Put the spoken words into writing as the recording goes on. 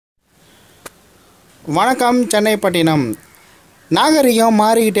வணக்கம். சென்னை பட்டினம் நாகரிகம்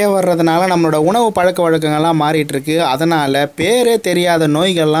மாறிக்கிட்டே வர்றதுனால நம்மளோட உணவு பழக்க வழக்கங்கள்லாம் மாறிட்டுருக்கு. அதனால் பேரே தெரியாத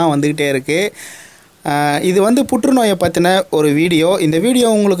நோய்கள்லாம் வந்துக்கிட்டே இருக்குது. இது புற்றுநோயை பற்றின ஒரு வீடியோ. இந்த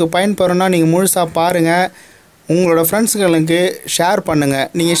வீடியோ உங்களுக்கு பயன்பெறும்னா நீங்கள் முழுசாக பாருங்கள். உங்களோட ஃப்ரெண்ட்ஸுகளுக்கு ஷேர் பண்ணுங்கள்.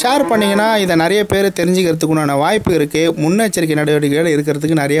 நீங்கள் ஷேர் பண்ணிங்கன்னா இதை நிறைய பேர் தெரிஞ்சுக்கிறதுக்குண்டான வாய்ப்பு இருக்குது. முன்னெச்சரிக்கை நடவடிக்கைகள்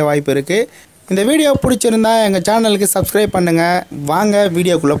இருக்கிறதுக்கு நிறைய வாய்ப்பு இருக்குது. இந்த வீடியோ பிடிச்சிருந்தா எங்கள் சேனலுக்கு சப்ஸ்கிரைப் பண்ணுங்கள். வாங்க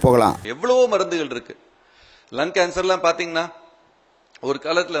வீடியோக்குள்ளே போகலாம். எவ்வளவோ மருந்துகள் இருக்கு. லங் கேன்சர்லாம் பார்த்தீங்கன்னா ஒரு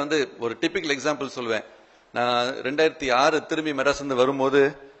காலத்தில் ஒரு டிபிக்கல் எக்ஸாம்பிள் சொல்லுவேன். நான் 2006 திரும்பி மெட்ராஸ் வரும்போது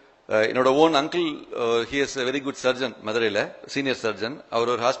என்னோட own uncle, he is very good surgeon, மதுரையில் சீனியர் சர்ஜன்.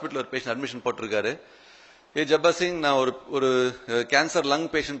 அவர் ஒரு ஹாஸ்பிட்டல் ஒரு பேஷண்ட் அட்மிஷன் போட்டிருக்காரு. ஜப்பா சிங், நான் ஒரு கேன்சர் லங்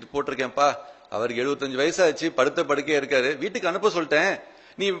பேஷண்ட் போட்டிருக்கேன்ப்பா, அவருக்கு 75 வயசாச்சு, படுத்த படுக்கையா இருக்காரு, வீட்டுக்கு அனுப்ப சொல்லிட்டேன்,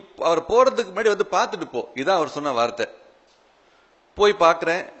 நீ அவர் போறதுக்கு முன்னாடி பார்த்துட்டு போ. இதான் அவர் சொன்ன வார்த்தை. போய்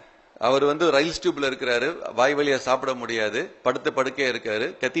பாக்குறேன், அவர் ரயில் டியூப்ல இருக்கிறாரு, வாய் வழியா சாப்பிட முடியாது, படுத்த படுக்கையா இருக்காரு,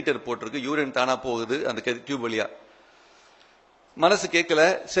 கத்தீட்டர் போட்டிருக்கு, யூரின் தானா போகுது அந்த டியூப் வழியா. மனசு கேட்கல,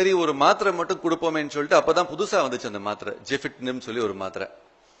 சரி ஒரு மாத்திரை மட்டும் கொடுப்போமேன்னு சொல்லிட்டு அப்பதான் புதுசா வந்துச்சு அந்த மாத்திரை, ஜெஃபிட்னிம் சொல்லி ஒரு மாத்திரை.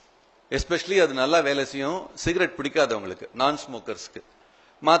 எஸ்பெஷலி அது நல்லா வேலை செய்யும் சிகரெட் பிடிக்காதவங்களுக்கு, நான் ஸ்மோக்கர்ஸ்க்கு.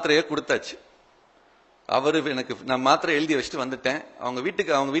 மாத்திரையை கொடுத்தாச்சு. நான் மாத்திரை எழுதி வச்சுட்டு வந்துட்டேன். அவங்க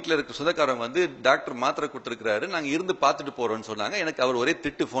வீட்டுல இருக்க சொந்தக்காரங்க டாக்டர் மாத்திரை கொடுத்துருக்காரு, நாங்க இருந்து பார்த்துட்டு போறோம்னு சொன்னாங்க. எனக்கு அவர் ஒரே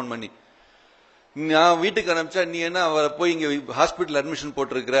திட்டு போன் பண்ணி, நான் வீட்டுக்கு அனுப்பிச்சா நீ என்ன அவரை போய் இங்க ஹாஸ்பிட்டல் அட்மிஷன்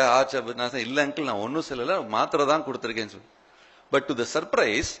போட்டிருக்கிற ஆச்சா? நான் இல்ல அங்கிள், நான் ஒன்னும் சொல்லல, மாத்திரை தான் கொடுத்துருக்கேன்னு சொல்லி. பட் டு த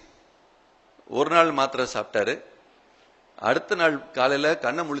சர்ப்ரைஸ், ஒரு நாள் மாத்திரை சாப்பிட்டாரு, அடுத்த நாள் காலையில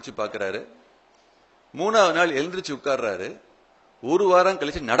கண்ணை முழிச்சு பாக்குறாரு, 3ஆவது நாள் எழுந்திரிச்சு உட்கார்றாரு, ஒரு வாரம்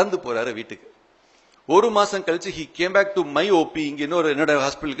கழிச்சு நடந்து போறாரு வீட்டுக்கு. ஒரு மாசம் கழிச்சு he came back to my OP, இங்க என்னோட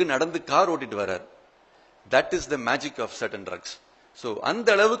ஹாஸ்பிட்டலுக்கு நடந்து கார் ஓட்டிட்டு வர்றாரு. That is the magic of certain drugs. So அந்த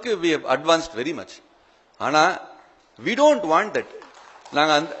அளவுக்கு we have advanced very much. ஆனா we don't want that.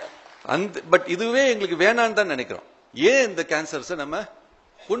 நாங்க பட் இதுவே எங்களுக்கு வேணான்னு தான் நினைக்கிறோம். ஏன் இந்த கேன்சர்ஸை நம்ம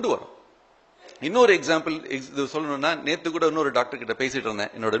கொண்டு வரோம்? இன்னொரு எக்ஸாம்பிள் சொல்லணும்னா, நேத்து கூட இன்னொரு டாக்டர் கிட்ட பேசிட்டு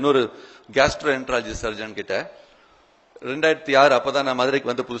இருந்தேன், என்னோட இன்னொரு கேஸ்ட்ரோஎன்ட்ராலஜி சர்ஜன் கிட்ட. 2006 அப்பதான் நான்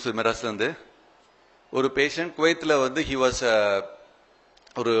மதுரைக்கு புதுசு மெட்ராஸ்ல இருந்து. ஒரு பேஷண்ட் குவைத்துல ஹி வாஸ்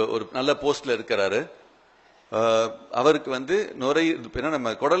ஒரு நல்ல போஸ்ட்ல இருக்கிறாரு. அவருக்கு நுரையீரல்,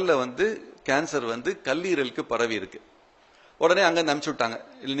 நம்ம குடல்ல கேன்சர் கல்லீரலுக்கு பரவி இருக்கு. உடனே அங்க அனுப்பிச்சு விட்டாங்க,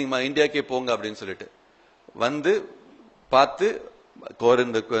 இல்ல நீங்க இந்தியாக்கே போங்க அப்படின்னு சொல்லிட்டு. பார்த்து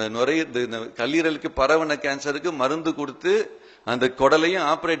இந்த கல்லீரலுக்கு பரவன கேன்சருக்கு மருந்து கொடுத்து அந்த குடலையும்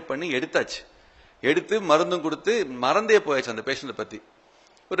ஆபரேட் பண்ணி எடுத்தாச்சு. எடுத்து மருந்தும் கொடுத்து மறந்தே போயாச்சு அந்த பேஷண்ட பத்தி.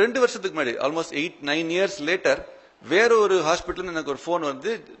 ஒரு 2 வருஷத்துக்கு முன்னாடி, ஆல்மோஸ்ட் 8-9 இயர்ஸ் லேட்டர், வேற ஒரு ஹாஸ்பிட்டல் எனக்கு ஒரு போன்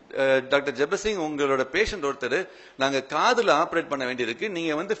டாக்டர் ஜெபசிங், உங்களோட பேஷண்ட் ஒருத்தர் நாங்க காதுல ஆபரேட் பண்ண வேண்டியிருக்கு,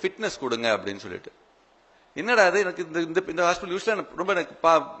 நீங்க ஃபிட்னஸ் கொடுங்க அப்படின்னு சொல்லிட்டு. என்னடா அது, எனக்கு இந்த ஹாஸ்பிட்டல்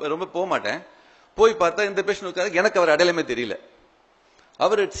யூஸ்வலா ரொம்ப போக மாட்டேன். போய் பார்த்தா இந்த பேஷண்ட் எனக்கு அவர் அடையாளமே தெரியல.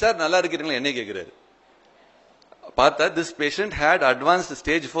 அவர், சார் நல்லா இருக்கிறீங்களா என்ன கேட்கிறாரு. பார்த்தா this patient had advanced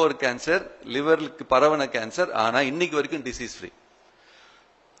stage 4 cancer, லிவருக்கு பரவன cancer. ஆனா இன்னைக்கு வரைக்கும் டிசீஸ் ஃப்ரீ.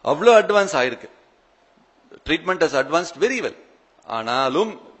 அவ்வளவு அட்வான்ஸ் ஆயிருக்கு. Treatment has advanced very well.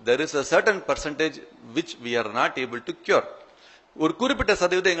 ஆனாலும் there is a certain percentage which we are not able to cure. ஒரு குறிப்பிட்ட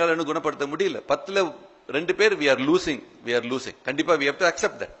சதவீதம் எங்களால் குணப்படுத்த முடியல. 10ல 2 பேர் we are losing. கண்டிப்பா we have to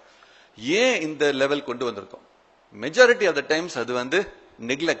accept that. ஏன் இந்த லெவல் கொண்டு வந்திருக்கோம்? மெஜாரிட்டி ஆஃப் த டைம்ஸ் அது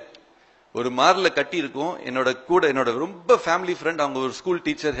நெக்லெக்ட். ஒரு மார்ல கட்டி இருக்கும். என்னோட ரொம்ப ஃபேமிலி ஃப்ரெண்ட், அவங்க ஒரு ஸ்கூல்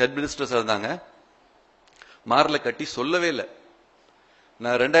டீச்சர், ஹெட் மினிஸ்டர்ஸ் இருந்தாங்க. மார்ல கட்டி சொல்லவே இல்லை.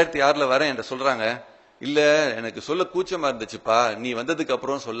 நான் 2006 வரேன் என்று சொல்றாங்க, இல்ல எனக்கு சொல்ல கூச்சமா இருந்துச்சுப்பா, நீ வந்ததுக்கு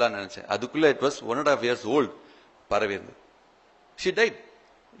அப்புறம் சொல்ல நினைச்சேன். அதுக்குள்ள இட் வாஸ் 1.5 years ஓல்ட், பரவி இருந்து. She tight.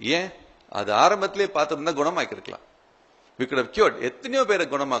 ஏன்? அது ஆரம்பத்திலே பார்த்திருந்தா குணமாக்கிருக்கலாம். we could have cured. எத்தனையோ பேரை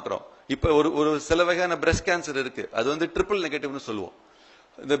குணமாக்குறோம். இப்ப ஒரு சில வகையான பிரஸ்ட் கேன்சர் இருக்கு, அது ட்ரிபிள் நெகட்டிவ்னு சொல்லுவோம்.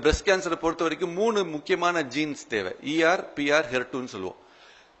 இந்த பிரஸ்ட் கேன்சரை பொறுத்த வரைக்கும் 3 முக்கியமான ஜீன்ஸ் தேவை, ER, PR, HER2 சொல்லுவோம்.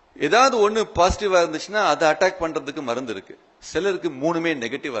 ஏதாவது ஒண்ணு பாசிட்டிவா இருந்துச்சுன்னா அதை அட்டாக் பண்றதுக்கு மருந்து இருக்கு. சிலருக்கு 3மே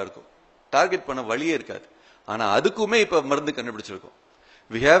நெகட்டிவா இருக்கும், டார்கெட் பண்ண வழியே இருக்காது. ஆனா அதுக்குமே இப்ப மருந்து கண்டுபிடிச்சிருக்கோம்.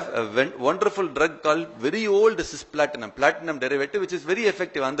 We have a wonderful drug called very old platinum derivative, which is very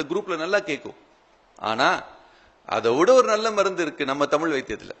effective. அந்த குரூப்ல நல்லா கேட்கும். ஆனா அதை விட ஒரு நல்ல மருந்து இருக்கு நம்ம தமிழ்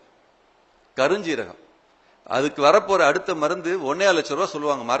வைத்தியத்துல, கருஞ்சீரகம். அதுக்கு வரப்போற அடுத்த மருந்து 1.5 லட்சம் ரூபாய்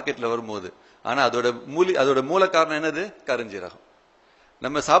சொல்லுவாங்க மார்க்கெட்ல வரும்போது. ஆனா அதோட மூல காரணம் என்னது? கருஞ்சீரகம்.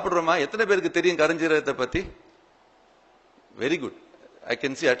 நம்ம சாப்பிடுறோமா? எத்தனை பேருக்கு தெரியும் கருஞ்சீரகத்தை பத்தி? Very good. I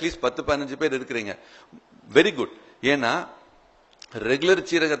can see at least 10-15 பேர் இருக்கிறீங்க. Very good. ஏன்னா ரெகுலர்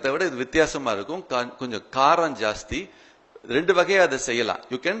சீரகத்தை விட இது வித்தியாசமா இருக்கும், கொஞ்சம் காரம் ஜாஸ்தி. 2 வகையா அதை செய்யலாம்.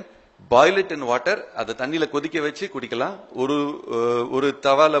 You can boil it in water, அதை தண்ணியில கொதிக்க வச்சு குடிக்கலாம். ஒரு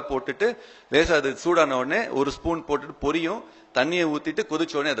தவால போட்டுட்டு லேசா அது சூடான உடனே ஒரு ஸ்பூன் போட்டுட்டு பொரியும், தண்ணியை ஊத்திட்டு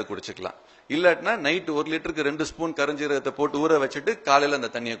கொதிச்ச உடனே அதை குடிச்சுக்கலாம். இல்லாட்டினா நைட் 1 லிட்டருக்கு 2 ஸ்பூன் கருஞ்சீரகத்தை போட்டு ஊற வச்சுட்டு காலையில அந்த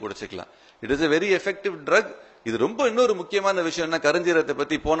தண்ணியை குடிச்சுக்கலாம். It is a very effective drug. இது ரொம்ப இன்னொரு முக்கியமான விஷயம் என்ன, கருஞ்சீரகத்தை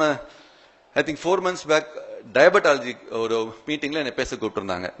பத்தி போன ஐ திங்க் 4 months பேக் டயபெட்டாலஜி ஒரு மீட்டிங்ல என்ன பேச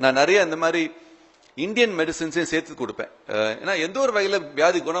கூப்பிட்டுருந்தாங்க. நான் நிறைய இந்த மாதிரி இந்தியன் மெடிசின்ஸையும் சேர்த்து கொடுப்பேன். ஏன்னா எந்த ஒரு வகையில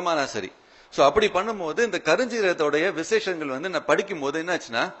வியாதி குணமானா சரி. சோ அப்படி பண்ணும்போது இந்த கருஞ்சீரகத்தோடைய விசேஷங்கள் நான் படிக்கும் போது என்ன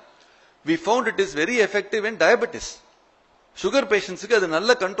ஆச்சுன்னா, we found it is very effective in diabetes. Sugar பேஷண்ட்ஸுக்கு அது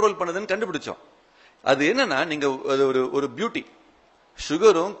நல்ல கண்ட்ரோல் பண்ணுதுன்னு கண்டுபிடிச்சோம். அது என்னன்னா, நீங்க ஒரு பியூட்டி,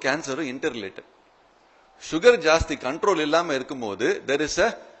 சுகரும் கேன்சரும் இன்டர் ரிலேட்டட். சுகர் ஜாஸ்தி கண்ட்ரோல் இல்லாம இருக்கும்போது there is a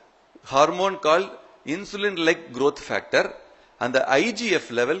hormone called insulin like growth factor. அந்த IGF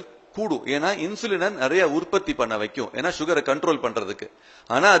லெவல் கூடும். ஏன்னா இன்சுலினை நிறைய உற்பத்தி பண்ண வைக்கும், ஏன்னா சுகரை கண்ட்ரோல் பண்றதுக்கு.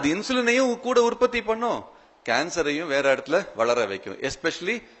 ஆனா அது இன்சுலினையும் கூட உற்பத்தி பண்ணும், கேன்சரையும் வேற இடத்துல வளர வைக்கும்.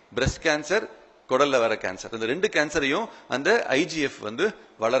 எஸ்பெஷலி பிரஸ்ட் கேன்சர், குடல்ல வர கேன்சர், இந்த 2 கேன்சரையும் அந்த IGF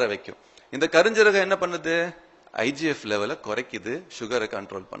வளர வைக்கும். இந்த கருஞ்சீரகம் என்ன பண்ணுது, IGF லெவலை குறைக்குது, சுகரை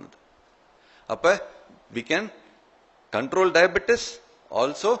கண்ட்ரோல் பண்ணுது. அப்ப we can control diabetes,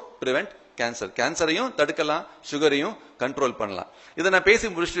 also prevent cancer. கேன்சரையும் தடுக்கலாம், சுகரையும் கண்ட்ரோல் பண்ணலாம். இதை நான் பேசி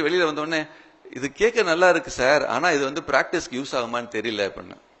முடிச்சுட்டு வெளியில வந்த உடனே, இது கேட்க நல்லா இருக்கு சார், ஆனா இது பிராக்டிஸ்க்கு யூஸ் ஆகுமான்னு தெரியல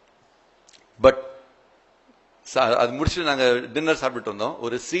அப்படின்னு. பட் அது முடிச்சுட்டு நாங்க டின்னர் சாப்பிட்டு வந்தோம்.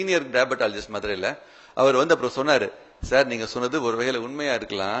 ஒரு சீனியர் டயபெட்டாலஜிஸ்ட் மதுரையில, அவர் அப்புறம் சொன்னாரு, சார் நீங்க சொன்னது ஒரு வகையில உண்மையா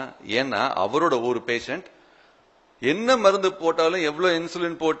இருக்கலாம். ஏன்னா அவரோட ஒரு பேஷண்ட் என்ன மருந்து போட்டாலும் எவ்வளவு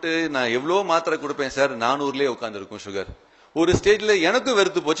இன்சுலின் போட்டு நான் எவ்வளவு மாத்திரை கொடுப்பேன் சார், 400லயே உட்கார்ந்து இருக்கும் சுகர். ஒரு ஸ்டேஜ்ல எனக்கும்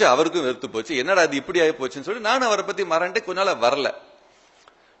வெறுத்து போச்சு, அவருக்கும் வெறுத்து போச்சு. என்னடா அது இப்படி ஆகி போச்சுன்னு சொல்லி நானும் அவரை பத்தி மறந்துட்டு கொஞ்ச நாள் வரல.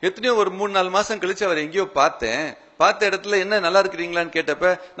 எத்தனையோ ஒரு 3-4 மாசம் கழிச்சு அவர் எங்கேயோ பார்த்தேன். பார்த்த இடத்துல என்ன நல்லா இருக்கிறீங்களான்னு கேட்டப்ப,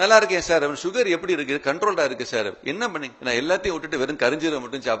 நல்லா இருக்கேன் சார். சுகர் எப்படி இருக்கு, கண்ட்ரோல்டா இருக்கு சார். என்ன பண்ணி, நான் எல்லாத்தையும் விட்டுட்டு வெறும் கருஞ்சீரகம்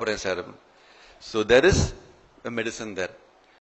மட்டும் சாப்பிடுறேன் sir. So there is a medicine there.